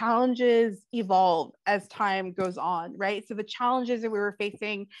our challenges evolve as time goes on, right? So the challenges that we were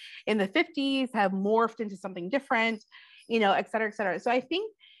facing in the 50s have morphed into something different, et cetera, et cetera. So I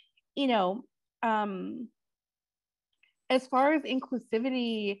think, as far as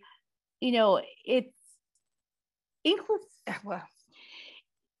inclusivity, it's well,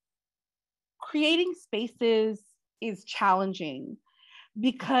 creating spaces is challenging,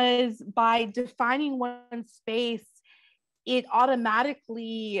 because by defining one space, it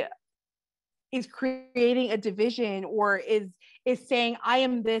automatically is creating a division, or is saying, I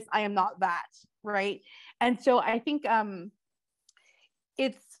am this, I am not that, right? And so I think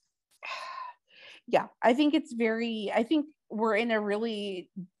it's, yeah, I think we're in a really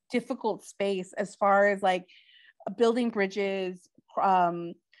difficult space as far as like building bridges,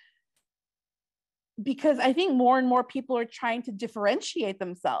 because I think more and more people are trying to differentiate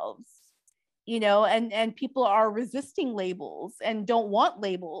themselves, and people are resisting labels and don't want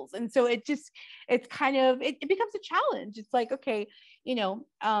labels. And so it's kind of, it becomes a challenge. It's like, okay,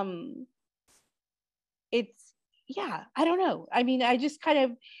 it's, yeah, I don't know. I mean, I just kind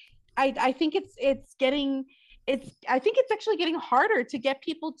of, I think I think it's actually getting harder to get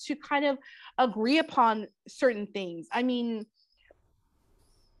people to kind of agree upon certain things. I mean,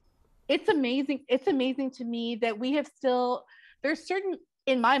 it's amazing to me that we have still,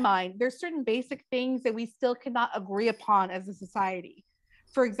 in my mind, there's certain basic things that we still cannot agree upon as a society.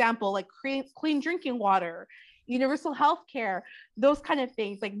 For example, like clean drinking water, universal health care, those kind of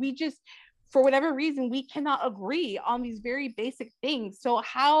things. Like we just, for whatever reason, we cannot agree on these very basic things. So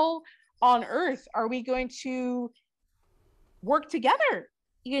how on earth are we going to work together?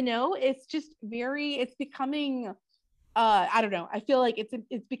 It's becoming, I don't know. I feel like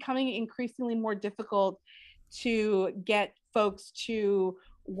it's becoming increasingly more difficult to get folks to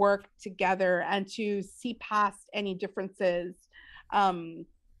work together and to see past any differences. In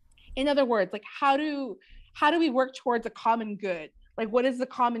other words, like how do we work towards a common good? Like, what does the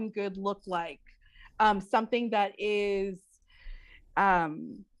common good look like? Something that is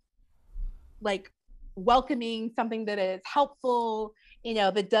like welcoming, something that is helpful,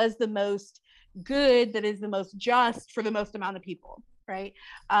 that does the most good, that is the most just for the most amount of people, right?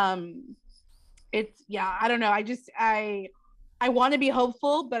 It's, yeah, I don't know. I want to be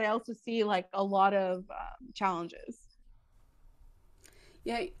hopeful, but I also see like a lot of challenges.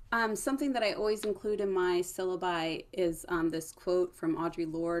 Yeah, something that I always include in my syllabi is this quote from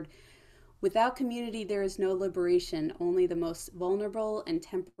Audre Lorde: "Without community, there is no liberation, only the most vulnerable and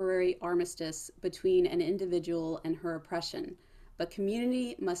temporary armistice between an individual and her oppression. But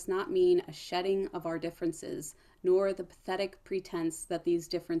community must not mean a shedding of our differences, nor the pathetic pretense that these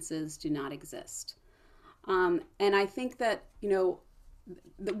differences do not exist." And I think that,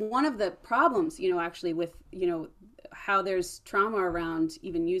 one of the problems, actually with, how there's trauma around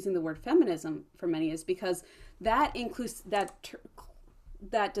even using the word feminism for many is because that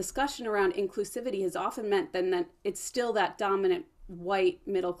that discussion around inclusivity has often meant then that it's still that dominant white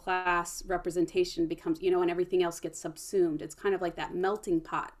middle class representation becomes, and everything else gets subsumed. It's kind of like that melting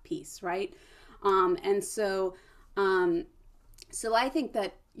pot piece, right? And so I think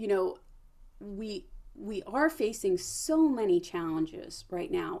that, we are facing so many challenges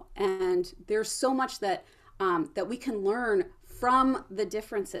right now, and there's so much that that we can learn from the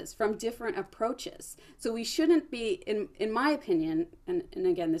differences, from different approaches. So we shouldn't be, in my opinion, and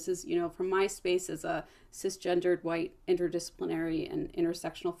again, this is, from my space as a cisgendered, white, interdisciplinary, and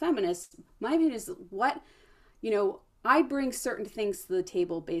intersectional feminist, my opinion is I bring certain things to the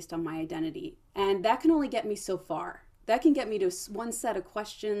table based on my identity, and that can only get me so far. that can get me to one set of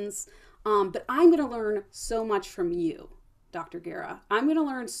questions. But I'm going to learn so much from you, Dr. Guerra. I'm going to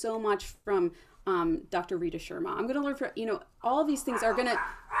learn so much from Dr. Rita Sharma. I'm going to learn from, you know, all of these things are going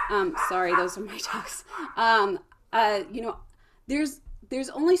to, sorry, those are my dogs. You know, there's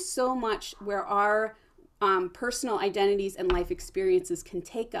only so much where our personal identities and life experiences can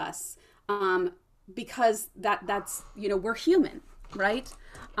take us, because that's, you know, we're human, right?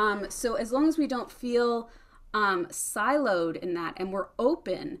 So as long as we don't feel siloed in that, and we're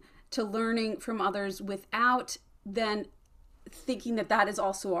open to learning from others without then thinking that that is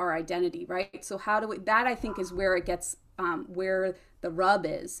also our identity, right? So how do we, that I think is where it gets, where the rub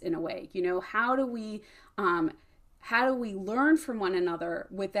is in a way, you know, how do we learn from one another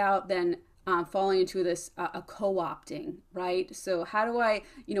without then falling into this a co-opting, right? So how do I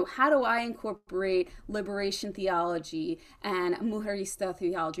incorporate liberation theology and mujerista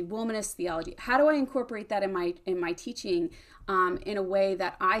theology, womanist theology? How do I incorporate that in my teaching in a way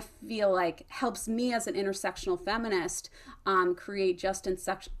that I feel like helps me as an intersectional feminist create just and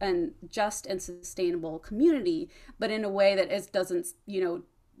sustainable community, but in a way that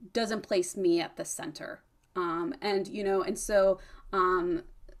doesn't place me at the center.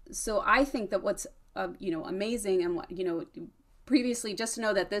 So I think that what's amazing, and what, you know, previously, just to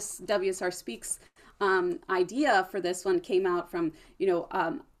know that this WSR Speaks idea for this one came out from, you know,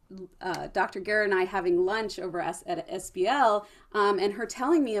 Dr. Guerra and I having lunch over at SBL, and her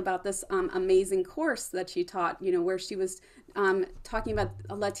telling me about this amazing course that she taught, you know, where she was talking about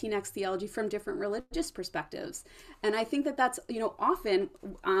Latinx theology from different religious perspectives. And I think that that's, you know, often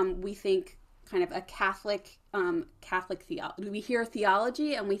we think kind of a Catholic theology. We hear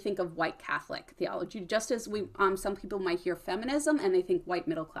theology and we think of white Catholic theology, just as we some people might hear feminism and they think white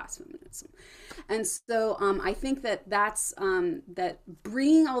middle class feminism. And so I think that that's that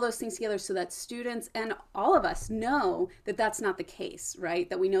bringing all those things together so that students and all of us know that that's not the case, right?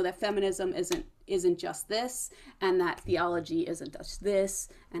 That we know that feminism isn't just this, and that theology isn't just this,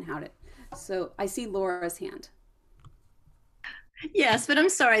 and how to. So I see Laura's hand. Yes, but I'm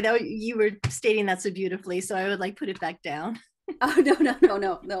sorry though, you were stating that so beautifully, so I would like put it back down.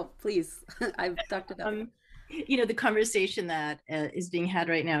 Oh, no, please. I've tucked it up. You know, the conversation that is being had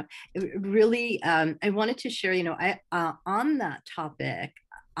right now, really, I wanted to share, you know, on that topic,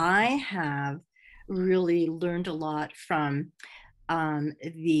 I have really learned a lot from who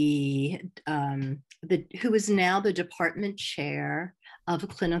is now the department chair of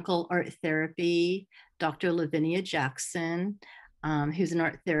clinical art therapy, Dr. Lavinia Jackson, who's an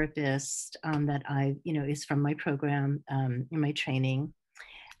art therapist that is from my program in my training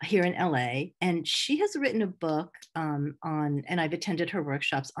here in LA. And she has written a book and I've attended her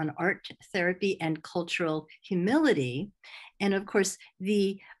workshops on art therapy and cultural humility. And of course,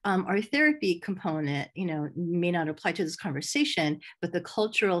 the art therapy component, you know, may not apply to this conversation, but the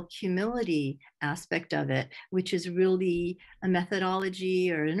cultural humility aspect of it, which is really a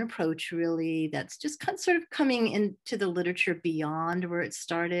methodology or an approach really that's just sort of coming into the literature beyond where it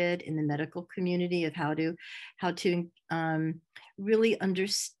started in the medical community, of how to really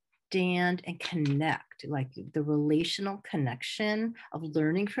understand and connect, like the relational connection of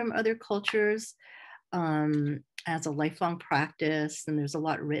learning from other cultures as a lifelong practice. And there's a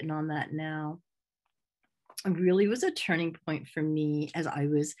lot written on that now. It really was a turning point for me as I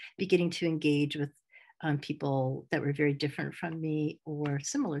was beginning to engage with people that were very different from me or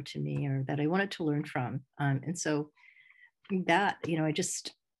similar to me, or that I wanted to learn from. And so that, you know,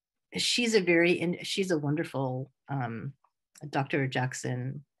 she's a wonderful Dr.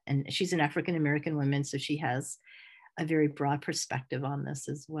 Jackson, and she's an African-American woman, so she has a very broad perspective on this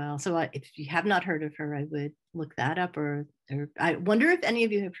as well. So if you have not heard of her, I would look that up, or I wonder if any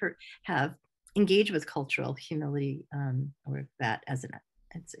of you have engaged with cultural humility, or that as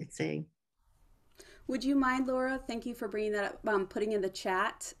it's a. Would you mind, Laura? Thank you for bringing that up, putting in the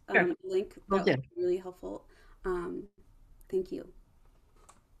chat Sure. link. That would be really helpful. Thank you.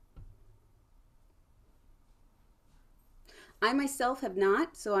 I myself have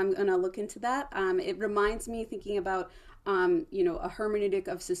not, so I'm going to look into that. It reminds me, thinking about, you know, a hermeneutic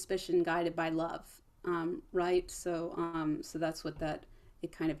of suspicion guided by love, right? So that's what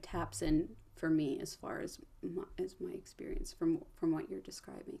it kind of taps in for me as far as my experience from what you're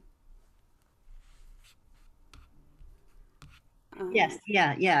describing. Yes,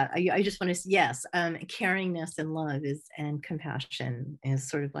 yeah. I just want to say, yes, caringness and love and compassion is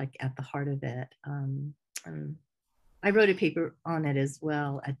sort of like at the heart of it. I wrote a paper on it as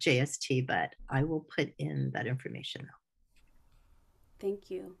well at JST, but I will put in that information.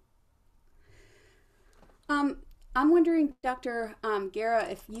 Thank you. I'm wondering, Dr. Guerra,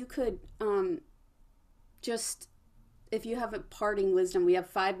 if you could just if you have a parting wisdom, we have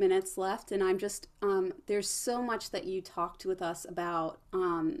 5 minutes left, and I'm just there's so much that you talked with us about,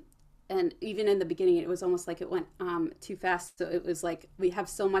 and even in the beginning, it was almost like it went too fast. So it was like we have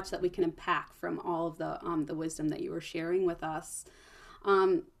so much that we can unpack from all of the wisdom that you were sharing with us.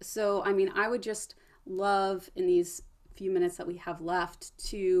 So I mean, I would just love in these few minutes that we have left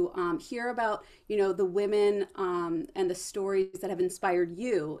to hear about, you know, the women and the stories that have inspired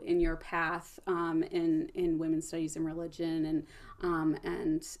you in your path in women's studies and religion,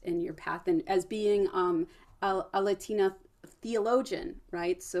 and in your path and as being a Latina theologian,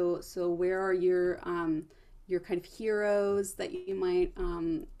 right? So where are your kind of heroes that you might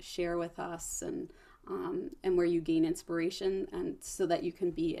share with us, and where you gain inspiration, and so that you can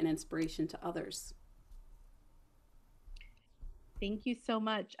be an inspiration to others. Thank you so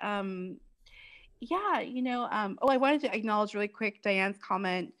much. Yeah, you know, oh, I wanted to acknowledge really quick Diane's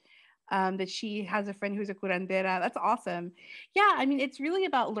comment that she has a friend who's a curandera. That's awesome. Yeah, I mean, it's really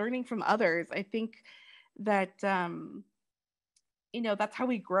about learning from others. I think that, you know, that's how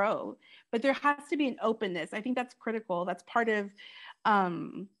we grow. But there has to be an openness. I think that's critical. That's part of,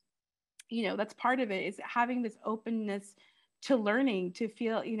 you know, that's part of it, is having this openness to learning, to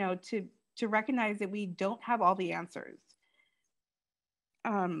feel, you know, to recognize that we don't have all the answers.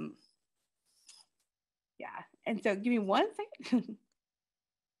 Yeah, and so give me one second.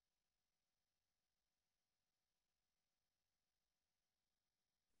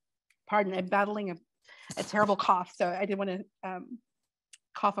 Pardon, I'm battling a terrible cough, so I didn't want to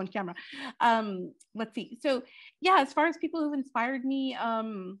cough on camera. Let's see. So yeah, as far as people who've inspired me,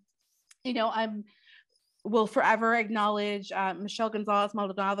 you know, I will forever acknowledge Michelle Gonzalez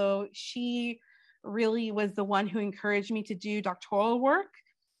Maldonado. She really was the one who encouraged me to do doctoral work.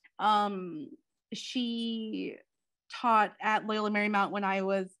 She taught at Loyola Marymount when I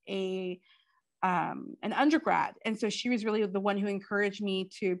was an undergrad, and so she was really the one who encouraged me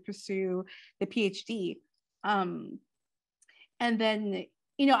to pursue the PhD. And then,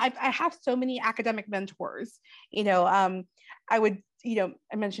 you know, I have so many academic mentors. You know, I would, you know,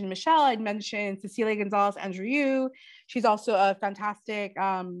 I mentioned Michelle. I'd mentioned Cecilia Gonzalez Andrew. She's also a fantastic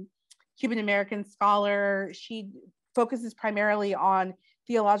Cuban American scholar. She focuses primarily on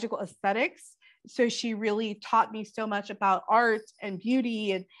theological aesthetics. So she really taught me so much about art and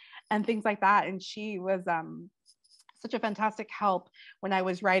beauty and things like that. And she was such a fantastic help when I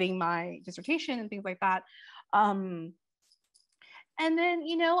was writing my dissertation and things like that. And then,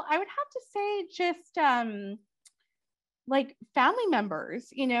 you know, I would have to say just like family members,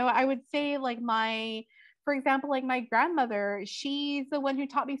 you know, I would say like for example, like my grandmother, she's the one who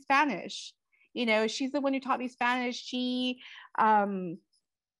taught me Spanish. You know, she's the one who taught me Spanish. She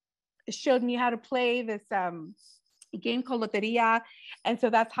showed me how to play this game called Loteria, and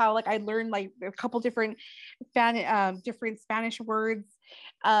so that's how like I learned like a couple different Spanish words,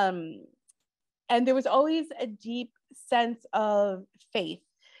 and there was always a deep sense of faith.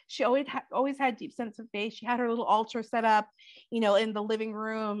 She always had deep sense of faith. She had her little altar set up, you know, in the living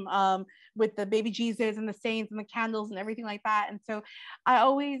room with the baby Jesus and the saints and the candles and everything like that. And so I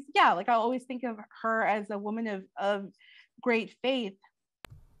always think of her as a woman of great faith.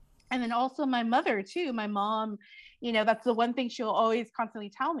 And then also my mother too, my mom, you know, that's the one thing she'll always constantly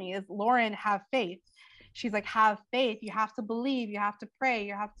tell me is, Lauren, have faith. She's like, have faith. You have to believe, you have to pray,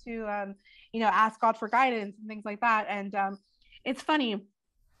 you have to, you know, ask God for guidance and things like that. And it's funny,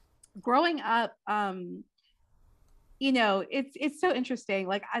 growing up, you know, it's so interesting.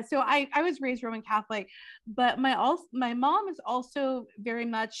 Like, so I was raised Roman Catholic, but my mom is also very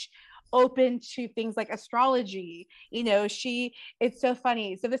much open to things like astrology. You know, it's so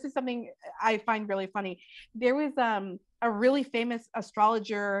funny. So this is something I find really funny. There was a really famous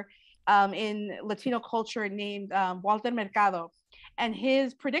astrologer in Latino culture named Walter Mercado, and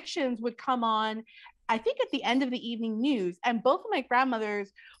his predictions would come on, I think, at the end of the evening news. And both of my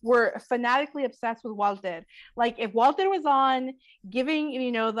grandmothers were fanatically obsessed with Walter. Like, if Walter was on giving,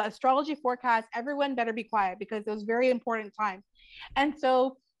 you know, the astrology forecast, everyone better be quiet because it was very important time. And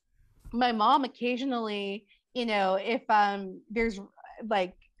so my mom occasionally, you know, if there's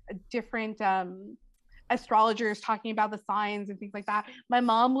like different astrologers talking about the signs and things like that, my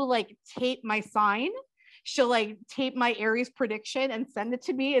mom will like tape my sign. She'll like tape my Aries prediction and send it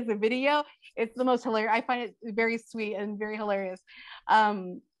to me as a video. It's the most hilarious. I find it very sweet and very hilarious.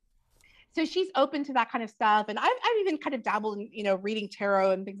 So she's open to that kind of stuff. And I've even kind of dabbled in, you know, reading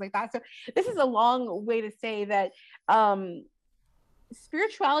tarot and things like that. So this is a long way to say that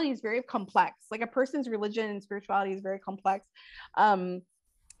spirituality is very complex. Like, a person's religion and spirituality is very complex.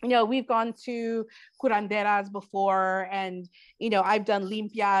 you know, we've gone to curanderas before, and, you know, I've done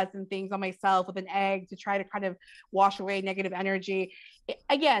limpias and things on myself with an egg to try to kind of wash away negative energy.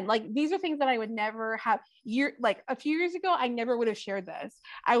 Again, like, these are things that I would never have like a few years ago, I never would have shared this.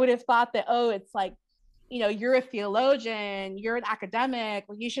 I would have thought that, oh, it's like, you know, you're a theologian, you're an academic,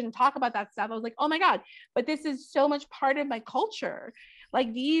 you shouldn't talk about that stuff. I was like, oh my God, but this is so much part of my culture.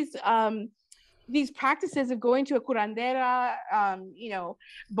 Like, these practices of going to a curandera, you know,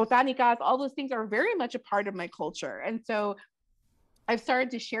 botanicas, all those things are very much a part of my culture. And so I've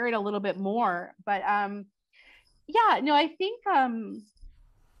started to share it a little bit more. But yeah, no, I think the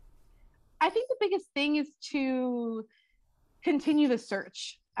biggest thing is to continue the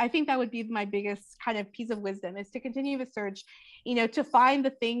search. I think that would be my biggest kind of piece of wisdom, is to continue the search, you know, to find the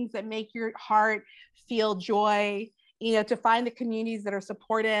things that make your heart feel joy, you know, to find the communities that are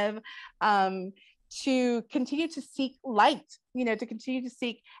supportive, to continue to seek light, you know, to continue to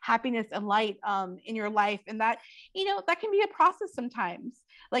seek happiness and light in your life. And that, you know, that can be a process sometimes.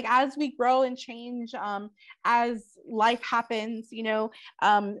 Like, as we grow and change, as life happens, you know,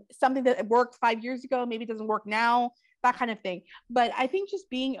 something that worked 5 years ago maybe doesn't work now, that kind of thing. But I think just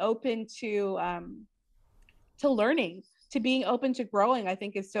being open to learning, to being open to growing, I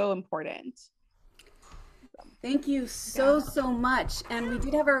think is so important. Thank you so much. And we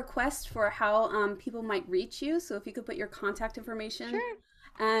did have a request for how people might reach you. So if you could put your contact information. Sure.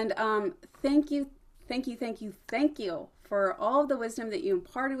 And thank you for all of the wisdom that you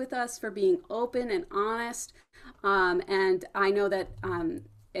imparted with us, for being open and honest. And I know that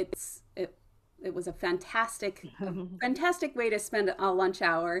it was a fantastic way to spend a lunch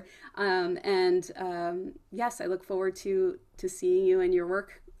hour. Yes, I look forward to seeing you and your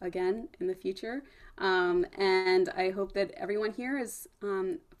work again in the future. And I hope that everyone here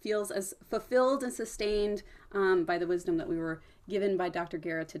feels as fulfilled and sustained by the wisdom that we were given by Dr.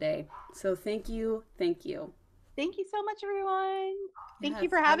 Guerra today. So thank you. Thank you so much, everyone. Thank you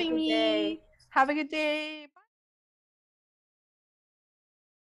for Have a having good me. day. Have a good day. Bye.